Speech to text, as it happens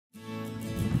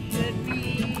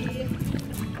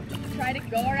try to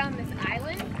go around this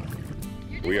island.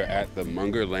 We are at the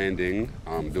Munger Landing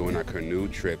doing our canoe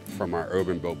trip from our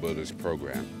Urban Boat Builders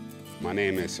program. My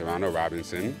name is Serrano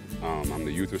Robinson. I'm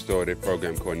the Youth Restorative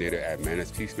Program Coordinator at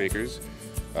Peacemakers.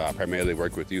 I primarily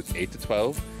work with youth 8 to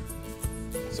 12.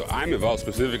 So I'm involved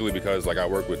specifically because I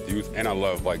work with youth and I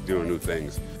love doing new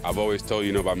things. I've always told,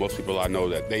 by most people I know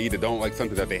that they either don't like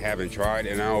something that they haven't tried,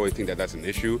 and I always think that that's an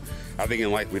issue. I think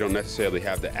in life we don't necessarily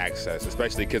have the access,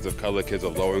 especially kids of color, kids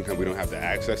of low income, we don't have the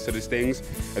access to these things,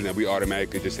 and then we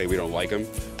automatically just say we don't like them.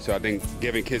 So I think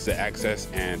giving kids the access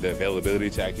and the availability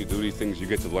to actually do these things, you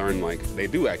get to learn they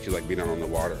do actually like being out on the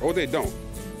water, or they don't.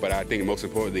 But I think most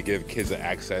importantly, give kids the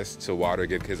access to water,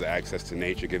 give kids the access to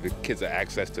nature, give kids the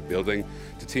access to building.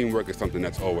 To teamwork is something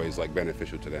that's always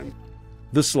beneficial to them.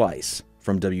 The Slice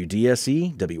from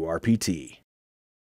WDSE WRPT.